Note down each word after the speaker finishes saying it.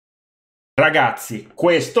Ragazzi,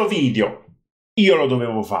 questo video io lo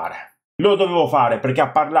dovevo fare. Lo dovevo fare perché ha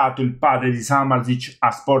parlato il padre di Samardzic a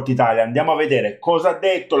Sport Italia. Andiamo a vedere cosa ha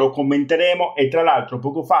detto, lo commenteremo e tra l'altro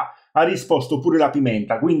poco fa ha risposto pure la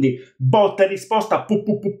Pimenta. Quindi botta e risposta, pum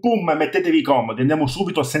pum pum pum, mettetevi comodi. Andiamo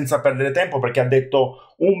subito senza perdere tempo perché ha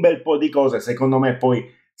detto un bel po' di cose. Secondo me poi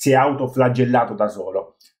si è autoflagellato da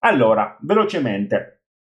solo. Allora, velocemente.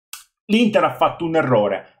 L'Inter ha fatto un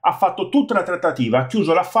errore, ha fatto tutta la trattativa, ha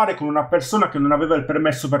chiuso l'affare con una persona che non aveva il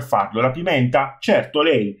permesso per farlo. La Pimenta? Certo,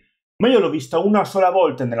 lei. Ma io l'ho vista una sola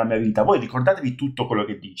volta nella mia vita. Voi ricordatevi tutto quello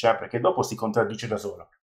che dice, perché dopo si contraddice da solo.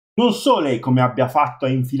 Non so lei come abbia fatto a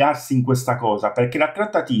infilarsi in questa cosa, perché la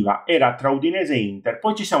trattativa era tra Udinese e Inter,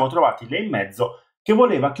 poi ci siamo trovati lei in mezzo che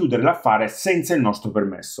voleva chiudere l'affare senza il nostro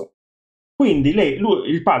permesso. Quindi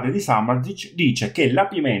il padre di Samardzic dice che la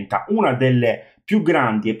Pimenta, una delle più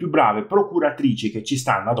grandi e più brave procuratrici che ci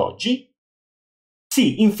stanno ad oggi,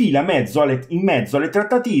 si infila in mezzo alle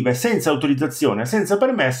trattative senza autorizzazione, senza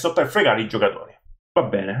permesso per fregare i giocatori. Va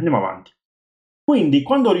bene, andiamo avanti. Quindi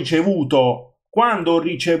quando ho ricevuto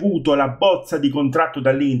la bozza di contratto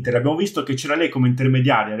dall'Inter, abbiamo visto che c'era lei come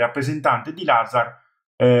intermediaria, rappresentante di Lazar,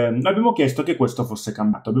 abbiamo chiesto che questo fosse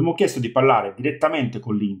cambiato. Abbiamo chiesto di parlare direttamente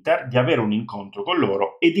con l'Inter, di avere un incontro con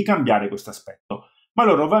loro e di cambiare questo aspetto. Ma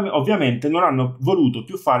loro ovviamente non hanno voluto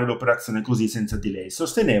più fare l'operazione così senza di lei.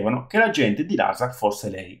 Sostenevano che l'agente di Lazar fosse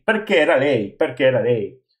lei. Perché era lei? Perché era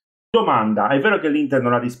lei. Domanda, è vero che l'Inter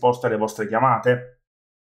non ha risposto alle vostre chiamate?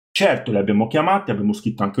 Certo, le abbiamo chiamate, abbiamo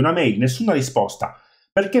scritto anche una mail, nessuna risposta.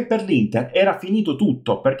 Perché per l'Inter era finito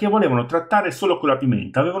tutto, perché volevano trattare solo con la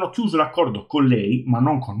Pimenta, avevano chiuso l'accordo con lei, ma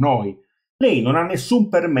non con noi. Lei non ha nessun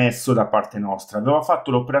permesso da parte nostra, aveva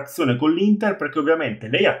fatto l'operazione con l'Inter perché ovviamente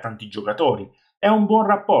lei ha tanti giocatori, è un buon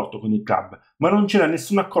rapporto con il club, ma non c'era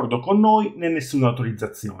nessun accordo con noi né nessuna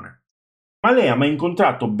autorizzazione. Ma lei ha mai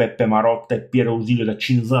incontrato Beppe Marotta e Piero Ausilio da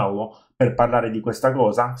Cinzello per parlare di questa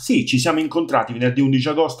cosa? Sì, ci siamo incontrati venerdì 11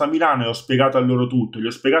 agosto a Milano e ho spiegato a loro tutto. Gli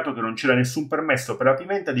ho spiegato che non c'era nessun permesso per la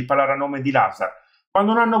Pimenta di parlare a nome di Lazar, ma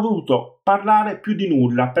non hanno voluto parlare più di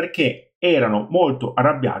nulla perché erano molto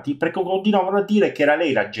arrabbiati perché continuavano a dire che era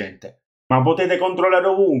lei l'agente. Ma potete controllare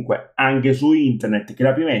ovunque, anche su internet, che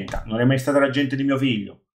la Pimenta non è mai stata l'agente di mio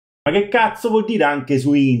figlio. Ma che cazzo vuol dire anche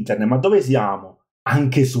su internet? Ma dove siamo?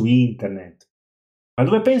 Anche su internet. Ma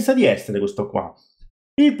dove pensa di essere questo qua?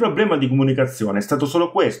 Il problema di comunicazione è stato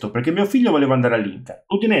solo questo, perché mio figlio voleva andare all'Inter,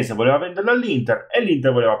 l'Udinese voleva venderlo all'Inter e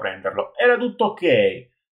l'Inter voleva prenderlo. Era tutto ok.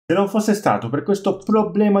 Se non fosse stato per questo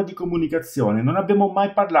problema di comunicazione, non abbiamo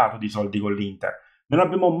mai parlato di soldi con l'Inter. Non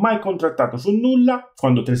abbiamo mai contrattato su nulla,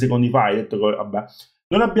 quando 3 secondi fa hai detto che vabbè.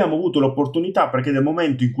 Non abbiamo avuto l'opportunità perché nel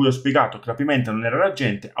momento in cui ho spiegato che la Pimenta non era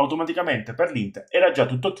l'agente, automaticamente per l'Inter era già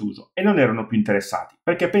tutto chiuso e non erano più interessati,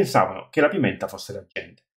 perché pensavano che la Pimenta fosse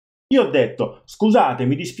l'agente. Io ho detto, scusate,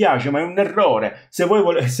 mi dispiace, ma è un errore, se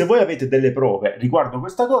voi avete delle prove riguardo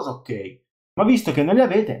questa cosa, ok, ma visto che non le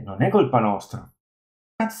avete, non è colpa nostra.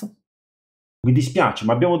 Cazzo. Mi dispiace,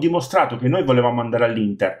 ma abbiamo dimostrato che noi volevamo andare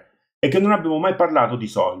all'Inter e che non abbiamo mai parlato di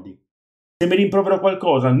soldi. Se mi rimprovero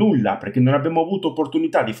qualcosa, nulla, perché non abbiamo avuto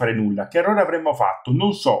opportunità di fare nulla. Che errore avremmo fatto?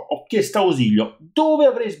 Non so, ho chiesto ausilio. Dove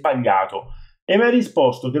avrei sbagliato? E mi ha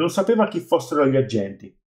risposto che non sapeva chi fossero gli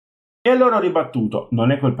agenti. E allora ho ribattuto, non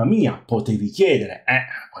è colpa mia, potevi chiedere,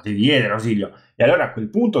 ausilio. E allora a quel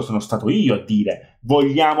punto sono stato io a dire,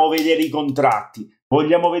 vogliamo vedere i contratti,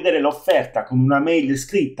 vogliamo vedere l'offerta con una mail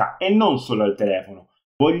scritta e non solo al telefono.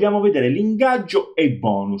 Vogliamo vedere l'ingaggio e i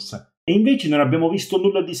bonus. E invece non abbiamo visto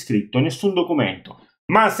nulla di scritto, nessun documento.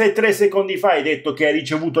 Ma se 3 secondi fa hai detto che hai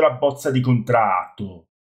ricevuto la bozza di contratto.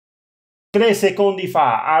 3 secondi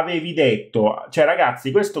fa avevi detto, cioè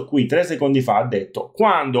ragazzi, questo qui 3 secondi fa ha detto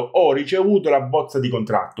quando ho ricevuto la bozza di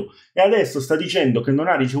contratto e adesso sta dicendo che non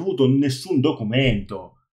ha ricevuto nessun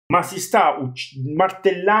documento, ma si sta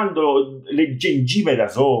martellando le gengive da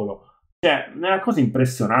solo. Cioè, è una cosa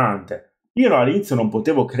impressionante. Io all'inizio non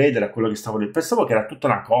potevo credere a quello che stavo dicendo, pensavo che era tutta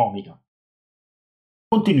una comica.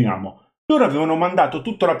 Continuiamo. Loro avevano mandato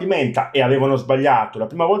tutto alla Pimenta e avevano sbagliato. La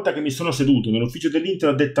prima volta che mi sono seduto nell'ufficio dell'Inter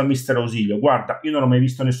ho detto a mister Ausilio, guarda, io non ho mai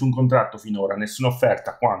visto nessun contratto finora, nessuna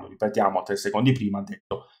offerta, quando, ripetiamo, 3 secondi prima ha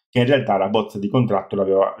detto che in realtà la bozza di contratto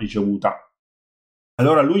l'aveva ricevuta.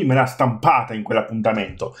 Allora lui me l'ha stampata in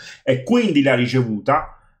quell'appuntamento e quindi l'ha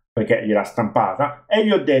ricevuta, perché gliel'ha stampata, e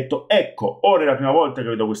gli ho detto, ecco, ora è la prima volta che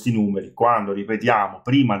vedo questi numeri, quando, ripetiamo,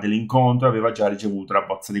 prima dell'incontro aveva già ricevuto la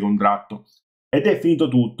bozza di contratto. Ed è finito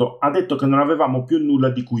tutto, ha detto che non avevamo più nulla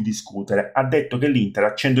di cui discutere, ha detto che l'Inter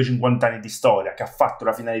ha 150 anni di storia, che ha fatto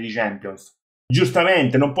la finale di Champions.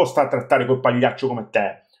 Giustamente, non può stare a trattare col pagliaccio come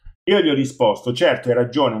te. Io gli ho risposto, certo hai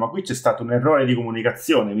ragione, ma qui c'è stato un errore di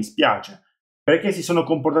comunicazione, mi spiace. Perché si sono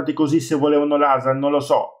comportati così se volevano Lazar? Non lo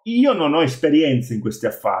so. Io non ho esperienze in questi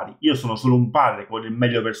affari. Io sono solo un padre che vuole il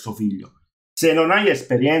meglio per suo figlio. Se non hai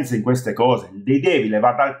esperienze in queste cose, li devi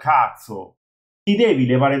levare dal cazzo. Ti devi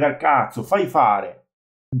levare dal cazzo. Fai fare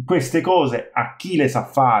queste cose a chi le sa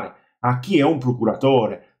fare, a chi è un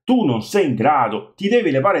procuratore. Tu non sei in grado, ti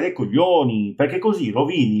devi levare dai coglioni, perché così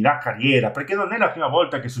rovini la carriera, perché non è la prima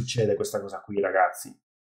volta che succede questa cosa qui, ragazzi.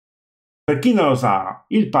 Per chi non lo sa,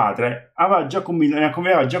 il padre aveva già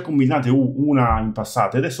combinate una in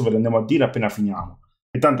passato, e adesso ve le andiamo a dire appena finiamo,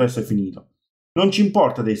 e tanto adesso è finito. Non ci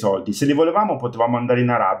importa dei soldi, se li volevamo potevamo andare in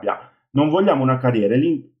Arabia, non vogliamo una carriera,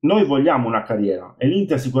 noi vogliamo una carriera, e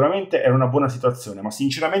l'Inter sicuramente era una buona situazione, ma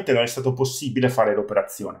sinceramente non è stato possibile fare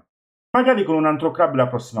l'operazione. Magari con un altro club la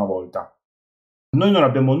prossima volta. Noi non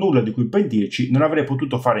abbiamo nulla di cui pentirci, non avrei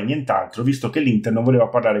potuto fare nient'altro, visto che l'Inter non voleva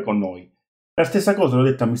parlare con noi. La stessa cosa l'ho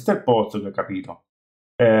detta a Mr. Pozzo, che ho capito.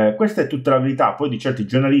 Questa è tutta la verità, poi di certi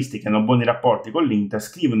giornalisti che hanno buoni rapporti con l'Inter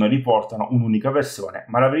scrivono e riportano un'unica versione,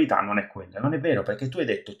 ma la verità non è quella. Non è vero, perché tu hai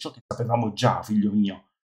detto ciò che sapevamo già, figlio mio.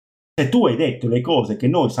 Se tu hai detto le cose che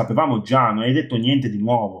noi sapevamo già, non hai detto niente di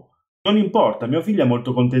nuovo. Non importa, mio figlio è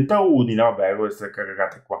molto contento a Udine, vabbè, queste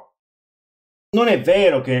cagate qua. Non è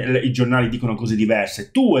vero che i giornali dicono cose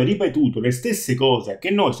diverse, tu hai ripetuto le stesse cose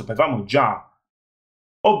che noi sapevamo già.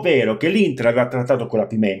 Ovvero che l'Inter aveva trattato con la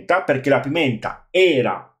Pimenta, perché la Pimenta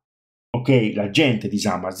era, ok, l'agente di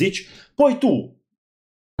Samardzic, poi tu,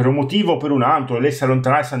 per un motivo o per un altro, lei si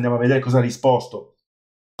allontanasse, andiamo a vedere cosa ha risposto.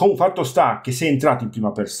 Con fatto sta che sei entrato in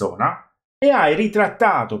prima persona e hai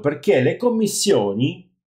ritrattato perché le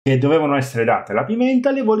commissioni che dovevano essere date alla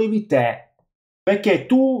Pimenta le volevi te, perché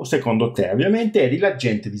tu, secondo te, ovviamente, eri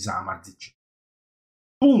l'agente di Samardzic.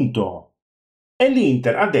 Punto. E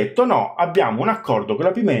l'Inter ha detto no, abbiamo un accordo con la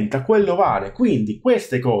Pimenta, quello vale, quindi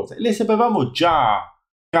queste cose le sapevamo già,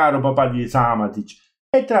 caro papà di Samardzic.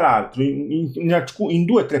 E tra l'altro in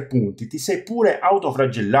 2 o 3 punti ti sei pure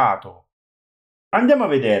autoflagellato. Andiamo a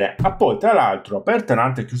vedere. Poi tra l'altro, aperta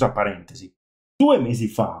un'altra e chiusa parentesi, 2 mesi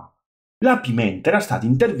fa la Pimenta era stata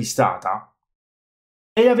intervistata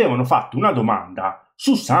e gli avevano fatto una domanda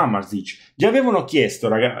su Samardzic. Gli avevano chiesto,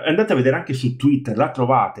 ragazzi, andate a vedere anche su Twitter, la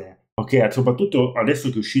trovate. Ok, soprattutto adesso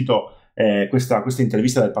che è uscito questa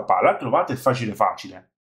intervista del papà, la trovate facile.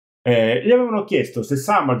 Gli avevano chiesto se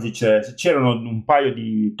Samardzic, se c'erano un paio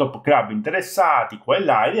di top club interessati, qua e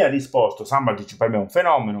là, e gli ha risposto: Samardzic per me è un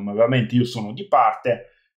fenomeno, ma ovviamente io sono di parte.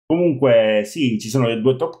 Comunque sì, ci sono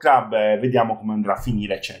 2 top club, vediamo come andrà a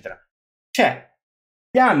finire, eccetera. Cioè,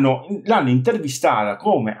 l'hanno intervistata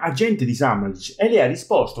come agente di Samardzic e lei ha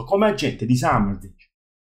risposto come agente di Samardzic.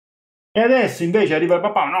 E adesso invece arriva il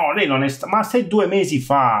papà, no, lei non è ma se 2 mesi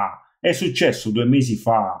fa, è successo 2 mesi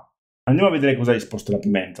fa. Andiamo a vedere cosa ha risposto la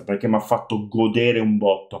Pimenta, perché mi ha fatto godere un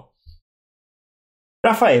botto.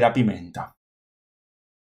 Raffaella Pimenta.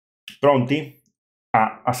 Pronti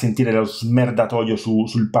a sentire lo smerdatoio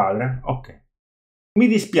sul padre? Ok. Mi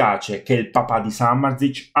dispiace che il papà di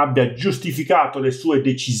Samardzic abbia giustificato le sue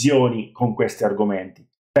decisioni con questi argomenti.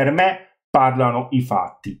 Per me parlano i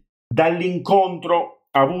fatti. Dall'incontro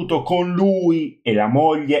avuto con lui e la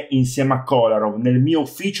moglie insieme a Kolarov nel mio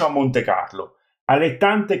ufficio a Monte Carlo, alle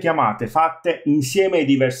tante chiamate fatte insieme ai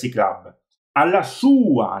diversi club, alla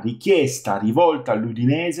sua richiesta rivolta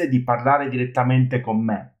all'Udinese di parlare direttamente con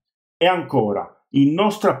me, e ancora il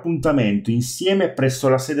nostro appuntamento insieme presso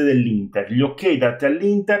la sede dell'Inter, gli ok dati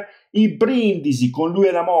all'Inter, i brindisi con lui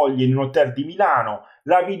e la moglie in un hotel di Milano,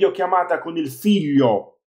 la videochiamata con il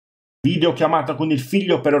figlio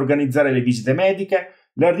per organizzare le visite mediche,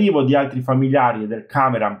 l'arrivo di altri familiari e del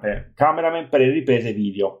cameraman per le riprese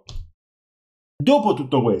video. Dopo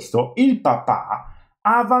tutto questo, il papà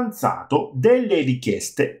ha avanzato delle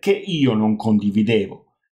richieste che io non condividevo,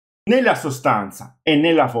 nella sostanza e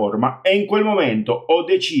nella forma, e in quel momento ho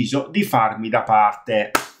deciso di farmi da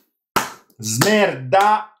parte.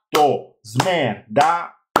 Smerdato,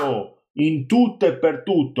 in tutto e per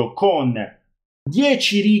tutto, con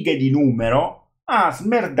 10 righe di numero, ha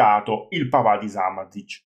smerdato il papà di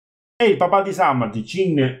Samardzic. E il papà di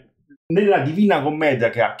Samardzic, nella Divina Commedia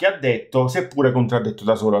che ha detto, si è pure contraddetto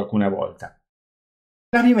da solo alcune volte.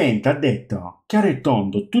 La Pimenta ha detto chiaro e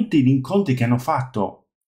tondo tutti gli incontri che hanno fatto.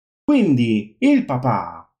 Quindi il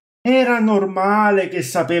papà era normale che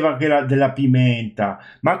sapeva che era della Pimenta.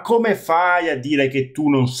 Ma come fai a dire che tu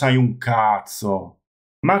non sai un cazzo?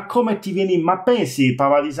 Ma come ti vieni? Ma pensi,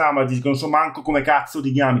 papà di Samardzic, che non so manco come cazzo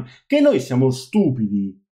ti chiami? Che noi siamo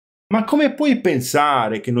stupidi. Ma come puoi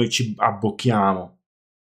pensare che noi ci abbocchiamo?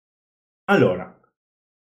 Allora,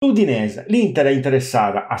 l'Udinese, l'Inter è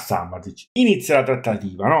interessata a Samardzic. Inizia la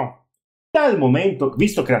trattativa, no? Dal momento,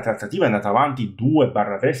 visto che la trattativa è andata avanti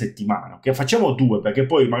 2-3 settimane, che facciamo 2 perché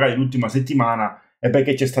poi magari l'ultima settimana è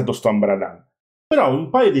perché c'è stato sto ambradan, però un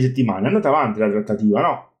paio di settimane è andata avanti la trattativa,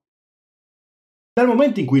 no? Dal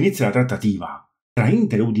momento in cui inizia la trattativa tra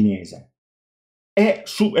Inter e Udinese e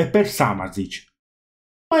per Samardzic,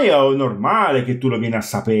 ma è normale che tu lo vieni a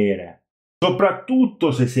sapere,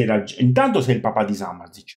 soprattutto se sei intanto sei il papà di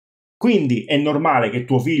Samardzic. Quindi è normale che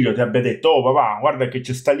tuo figlio ti abbia detto: oh papà, guarda che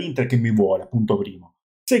c'è sta l'Inter che mi vuole, punto primo.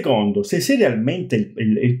 Secondo, se sei realmente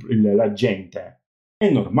l'agente, è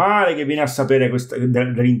normale che vieni a sapere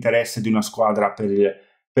dell'interesse di una squadra per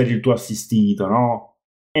il tuo assistito, no?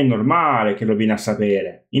 È normale che lo vieni a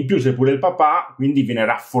sapere. In più sei pure il papà, quindi viene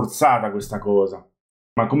rafforzata questa cosa.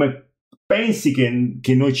 Ma come pensi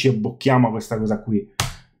che noi ci abbocchiamo a questa cosa qui?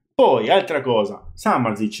 Poi, altra cosa,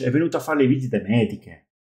 Samardzic è venuto a fare le visite mediche.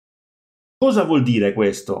 Cosa vuol dire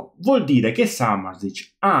questo? Vuol dire che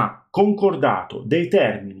Samardzic ha concordato dei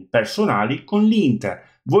termini personali con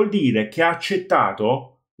l'Inter, vuol dire che ha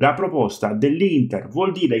accettato la proposta dell'Inter,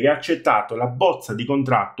 vuol dire che ha accettato la bozza di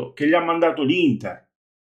contratto che gli ha mandato l'Inter.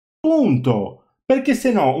 Punto! Perché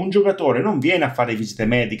se no un giocatore non viene a fare visite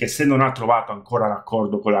mediche se non ha trovato ancora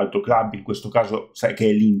l'accordo con l'altro club, in questo caso sai che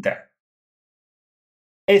è l'Inter.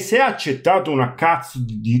 E se ha accettato una cazzo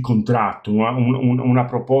di contratto, una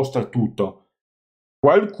proposta e tutto,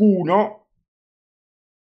 qualcuno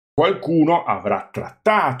avrà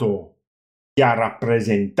trattato, ti ha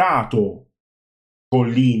rappresentato con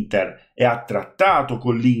l'Inter e ha trattato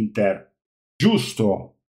con l'Inter,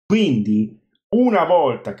 giusto? Quindi una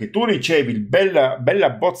volta che tu ricevi il bella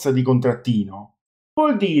bozza di contrattino,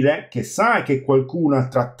 vuol dire che sai che qualcuno ha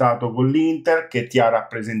trattato con l'Inter, che ti ha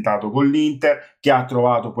rappresentato con l'Inter, che ha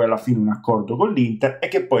trovato poi alla fine un accordo con l'Inter e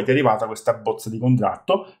che poi ti è arrivata questa bozza di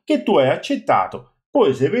contratto che tu hai accettato,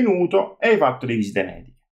 poi sei venuto e hai fatto le visite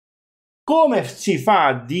mediche. Come si fa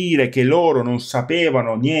a dire che loro non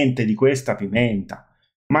sapevano niente di questa Pimenta?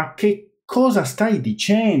 Ma che cosa stai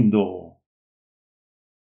dicendo?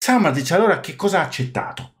 Samardzic allora che cosa ha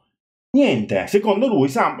accettato? Niente, secondo lui,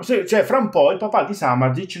 cioè fra un po' il papà di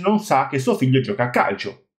Samardzic non sa che suo figlio gioca a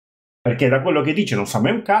calcio. Perché da quello che dice non sa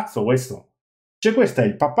mai un cazzo questo. Cioè questo è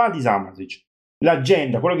il papà di Samardzic.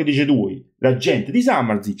 L'agente, quello che dice lui, l'agente di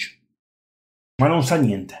Samardzic, ma non sa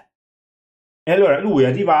niente. E allora lui è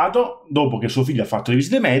arrivato, dopo che suo figlio ha fatto le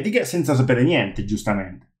visite mediche, senza sapere niente,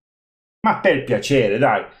 giustamente. Ma per piacere,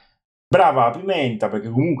 dai. Brava la Pimenta, perché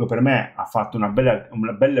comunque per me ha fatto una bella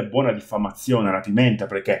e buona diffamazione alla Pimenta,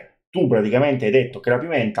 perché tu praticamente hai detto che la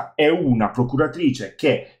Pimenta è una procuratrice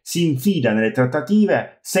che si infila nelle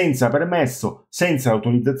trattative senza permesso, senza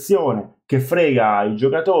autorizzazione, che frega i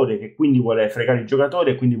giocatori, che quindi vuole fregare i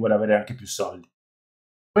giocatori e quindi vuole avere anche più soldi.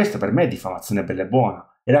 Questa per me è diffamazione bella e buona.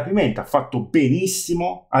 E la Pimenta ha fatto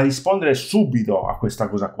benissimo a rispondere subito a questa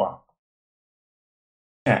cosa qua.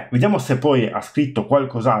 Vediamo se poi ha scritto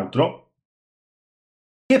qualcos'altro.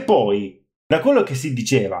 Che poi, da quello che si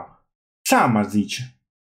diceva, Samardzic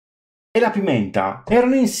e la Pimenta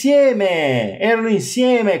erano insieme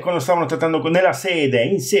quando stavano trattando nella sede,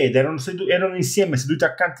 in sede, erano insieme, seduti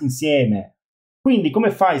accanto insieme. Quindi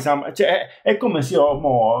come fai, cioè, è come se io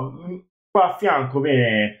qua a fianco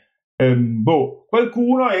viene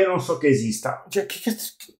qualcuno e non so che esista. Cioè,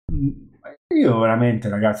 io veramente,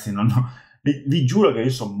 ragazzi, vi giuro che io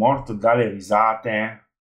sono morto dalle risate.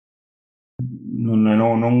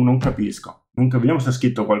 Non capisco. Vediamo se ha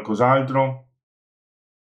scritto qualcos'altro.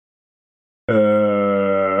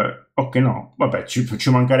 Ok, no, vabbè, ci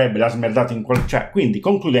mancherebbe la smerdata in cioè, quindi,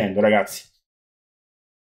 concludendo, ragazzi,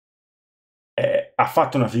 ha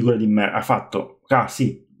fatto una figura di merda. Ha fatto,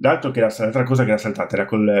 sì, l'altra cosa che era saltata era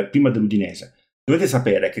prima dell'Udinese. Dovete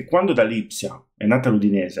sapere che quando da Lipsia è nata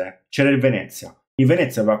l'Udinese c'era il Venezia. Il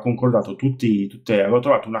Venezia aveva concordato aveva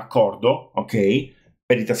trovato un accordo, ok,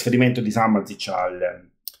 per il trasferimento di Samardzic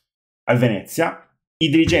al Venezia. I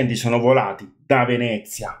dirigenti sono volati da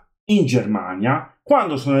Venezia in Germania.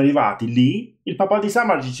 Quando sono arrivati lì, il papà di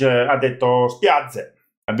Samardzic ha detto: spiazze,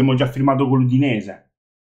 abbiamo già firmato con l'Udinese.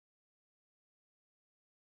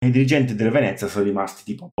 E i dirigenti del Venezia sono rimasti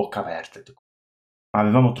tipo a bocca aperta.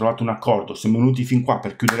 Avevamo trovato un accordo, siamo venuti fin qua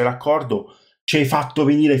per chiudere l'accordo, ci hai fatto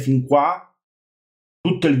venire fin qua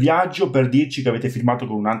tutto il viaggio per dirci che avete firmato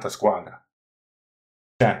con un'altra squadra.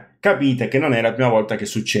 Cioè, capite che non è la prima volta che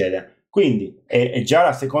succede. Quindi è già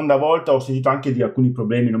la seconda volta. Ho sentito anche di alcuni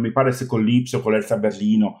problemi, non mi pare se con l'Ipsia o con l'Elsa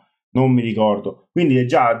Berlino, non mi ricordo. Quindi è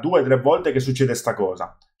già 2 o 3 volte che succede sta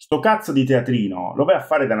cosa. Sto cazzo di teatrino lo vai a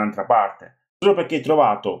fare da un'altra parte, solo perché hai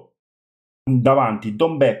trovato davanti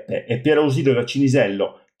Don Beppe e Piero Ausilio da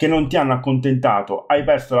Cinisello che non ti hanno accontentato, hai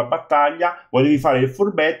perso la battaglia, volevi fare il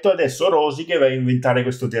furbetto e adesso rosi che vai a inventare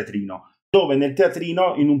questo teatrino, dove nel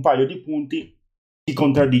teatrino in un paio di punti ti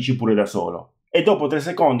contraddici pure da solo. E dopo 3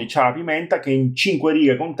 secondi c'ha la Pimenta che in 5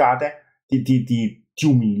 righe contate ti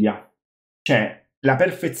umilia. Cioè, la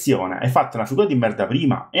perfezione. Hai fatto una figura di merda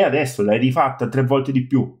prima e adesso l'hai rifatta 3 volte di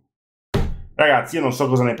più. Ragazzi, io non so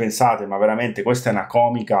cosa ne pensate, ma veramente questa è una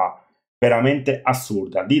comica veramente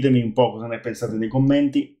assurda. Ditemi un po' cosa ne pensate nei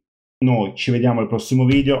commenti. Noi ci vediamo al prossimo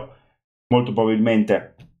video, molto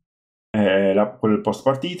probabilmente quello del post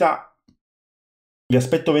partita. Vi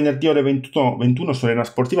aspetto venerdì ore 21 su Arena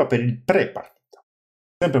Sportiva per il pre-partita.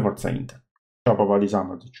 Sempre Forza Inter. Ciao papà di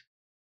Samardzic.